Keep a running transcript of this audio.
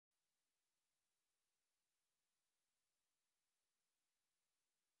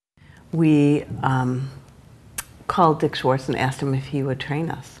we called Dick Schwartz and asked him if he would train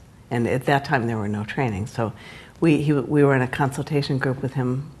us. And at that time, there were no training. So we were in a consultation group with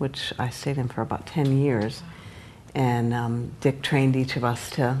him, which I stayed in for about 10 years. And Dick trained each of us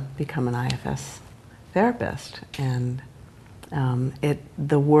to become an IFS therapist. And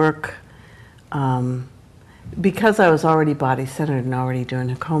the work, because I was already body-centered and already doing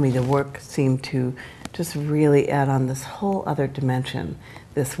Hakomi, the work seemed to just really add on this whole other dimension.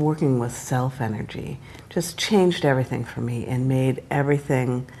 This working with self-energy just changed everything for me and made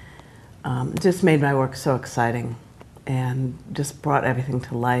everything, just made my work so exciting and just brought everything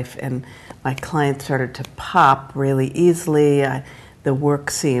to life. And my clients started to pop really easily. The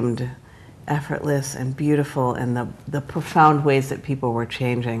work seemed effortless and beautiful, and the profound ways that people were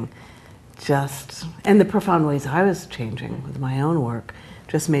changing and the profound ways I was changing with my own work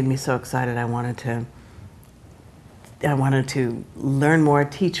just made me so excited. I wanted to learn more,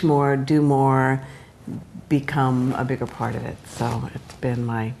 teach more, do more, become a bigger part of it. So it's been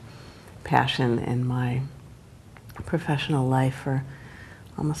my passion in my professional life for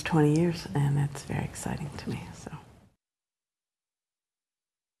almost 20 years, and it's very exciting to me. So,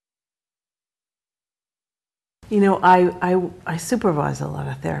 you know, I supervise a lot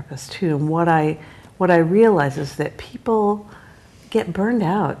of therapists too, and what I realize is that people get burned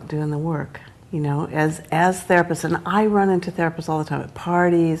out doing the work. You know, as therapists, and I run into therapists all the time at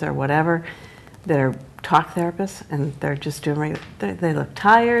parties or whatever that are talk therapists, and they're just doing they look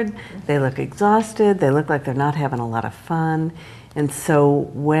tired, they look exhausted, they look like they're not having a lot of fun. And so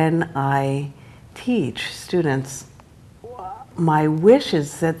when I teach students, my wish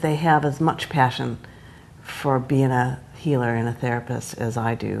is that they have as much passion for being a healer and a therapist as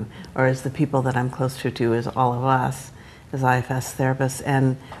I do, or as the people that I'm close to as all of us as IFS therapists,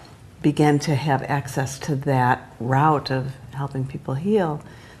 and begin to have access to that route of helping people heal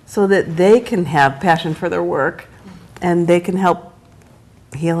so that they can have passion for their work and they can help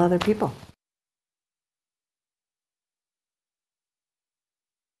heal other people.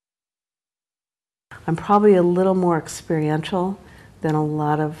 I'm probably a little more experiential than a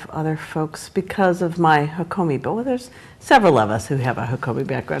lot of other folks because of my Hakomi, but there's several of us who have a Hakomi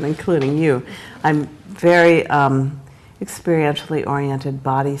background, including you. I'm very experientially oriented,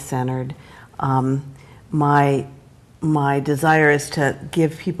 body-centered. My desire is to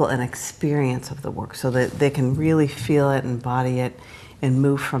give people an experience of the work so that they can really feel it, embody it, and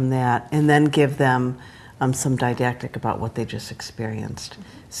move from that, and then give them some didactic about what they just experienced.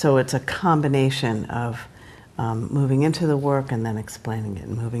 So it's a combination of moving into the work and then explaining it,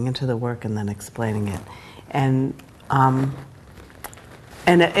 and moving into the work and then explaining it, and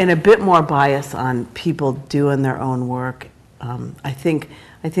a bit more bias on people doing their own work. I think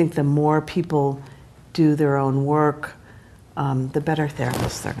the more people do their own work, the better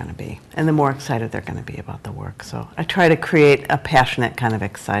therapists they're going to be, and the more excited they're going to be about the work. So I try to create a passionate, kind of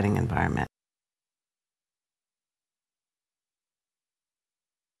exciting environment.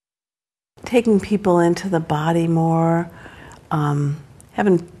 Taking people into the body more,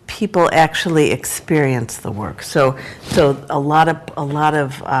 having people actually experience the work. So a lot of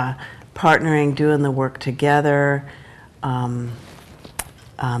partnering, doing the work together,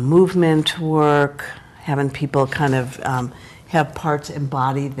 movement work, having people kind of have parts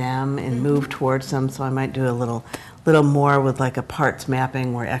embody them and move towards them. So I might do a little more with like a parts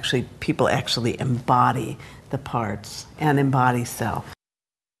mapping where people actually embody the parts and embody self.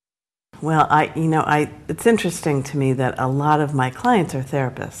 Well, it's interesting to me that a lot of my clients are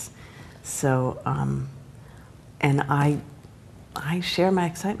therapists. So, and I share my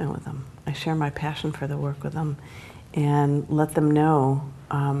excitement with them. I share my passion for the work with them, and let them know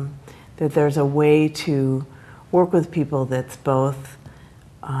that there's a way to work with people that's both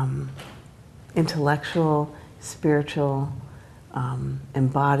intellectual, spiritual,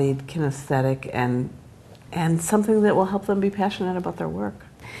 embodied, kinesthetic, and something that will help them be passionate about their work.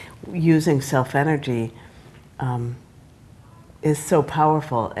 Using self-energy is so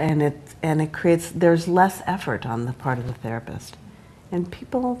powerful, and it creates, there's less effort on the part of the therapist, and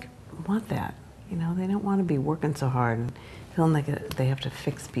people want that. You know, they don't want to be working so hard and feeling like they have to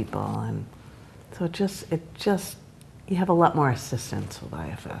fix people, and so it just you have a lot more assistance with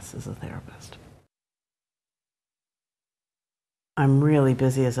IFS as a therapist. I'm really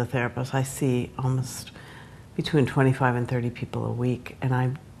busy as a therapist. I see almost between 25 and 30 people a week, and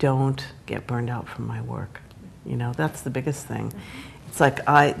I don't get burned out from my work. You know, that's the biggest thing. It's like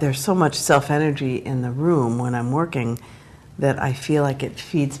there's so much self-energy in the room when I'm working that I feel like it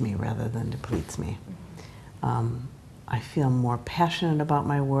feeds me rather than depletes me. I feel more passionate about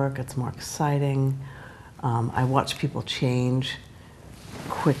my work. It's more exciting. I watch people change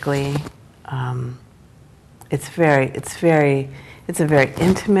quickly. It's a very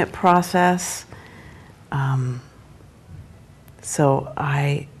intimate process. So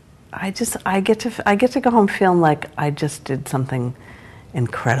I get to go home feeling like I just did something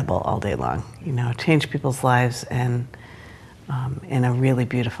incredible all day long. You know, change people's lives and in a really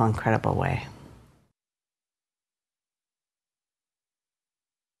beautiful, incredible way.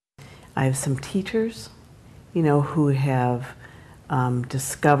 I have some teachers, you know, who have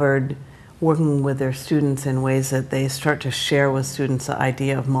discovered working with their students in ways that they start to share with students the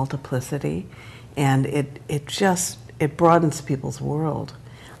idea of multiplicity, and it broadens people's world.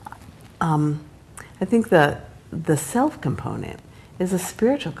 I think that the self component is a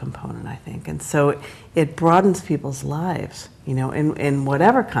spiritual component, I think, and so it broadens people's lives, you know, in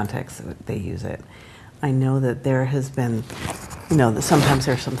whatever context they use it. I know that there has been, you know, that sometimes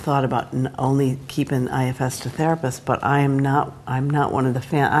there's some thought about only keeping IFS to therapists, but I'm not one of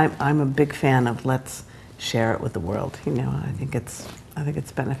the I'm a big fan of let's share it with the world. You know, I think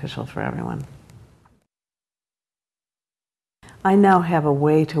it's beneficial for everyone. I now have a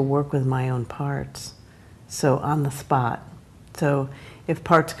way to work with my own parts, so on the spot. So if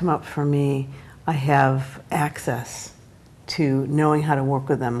parts come up for me, I have access to knowing how to work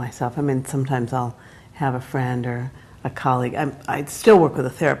with them myself. I mean, sometimes I'll have a friend or a colleague. I still work with a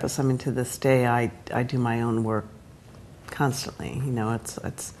therapist. I mean, to this day, I do my own work constantly. You know,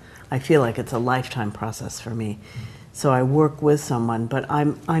 I feel like it's a lifetime process for me. So I work with someone, but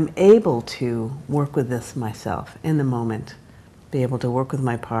I'm able to work with this myself in the moment, be able to work with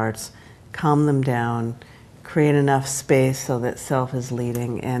my parts, calm them down, create enough space so that self is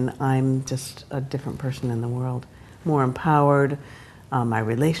leading, and I'm just a different person in the world, more empowered. My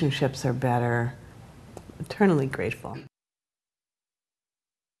relationships are better. Eternally grateful.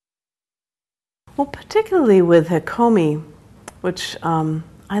 Well, particularly with Hakomi, which I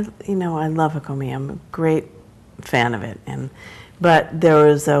love Hakomi. I'm a great fan of it, but there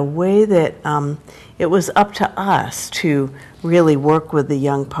was a way that it was up to us to really work with the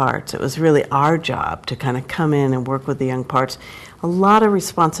young parts. It was really our job to kind of come in and work with the young parts. A lot of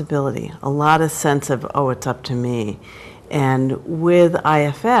responsibility, a lot of sense of, oh, it's up to me. And with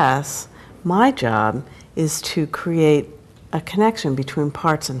IFS, my job is to create a connection between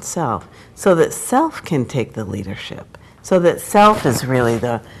parts and self so that self can take the leadership, so that self is really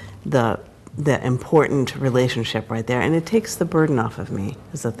the important relationship right there. And it takes the burden off of me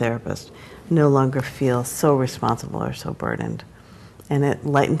as a therapist. No longer feel so responsible or so burdened. And it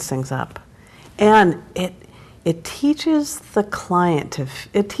lightens things up. And it teaches the client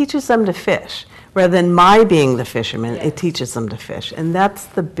it teaches them to fish. Rather than my being the fisherman, it teaches them to fish. And that's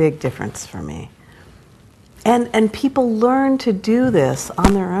the big difference for me. And people learn to do this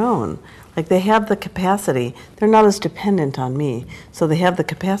on their own. Like they have the capacity. They're not as dependent on me. So they have the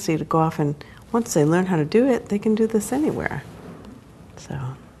capacity to go off, and once they learn how to do it, they can do this anywhere. So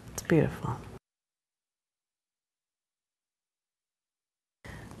it's beautiful.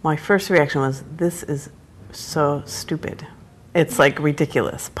 My first reaction was, this is so stupid. It's like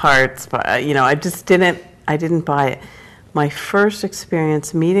ridiculous. Parts, you know, I didn't buy it. My first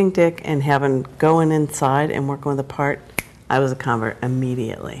experience meeting Dick and going inside and working with a part, I was a convert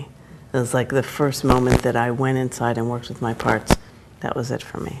immediately. It was like the first moment that I went inside and worked with my parts. That was it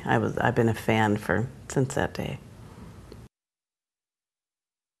for me. I've been a fan since that day.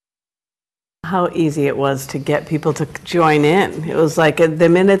 How easy it was to get people to join in. It was like the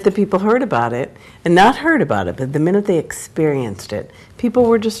minute that people heard about it, and not heard about it, but the minute they experienced it, people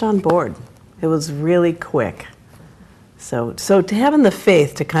were just on board. It was really quick. So to having the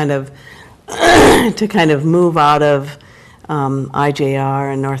faith to kind of move out of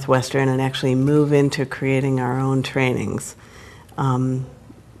IJR and Northwestern and actually move into creating our own trainings, you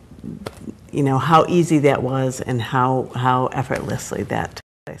know, how easy that was and how effortlessly that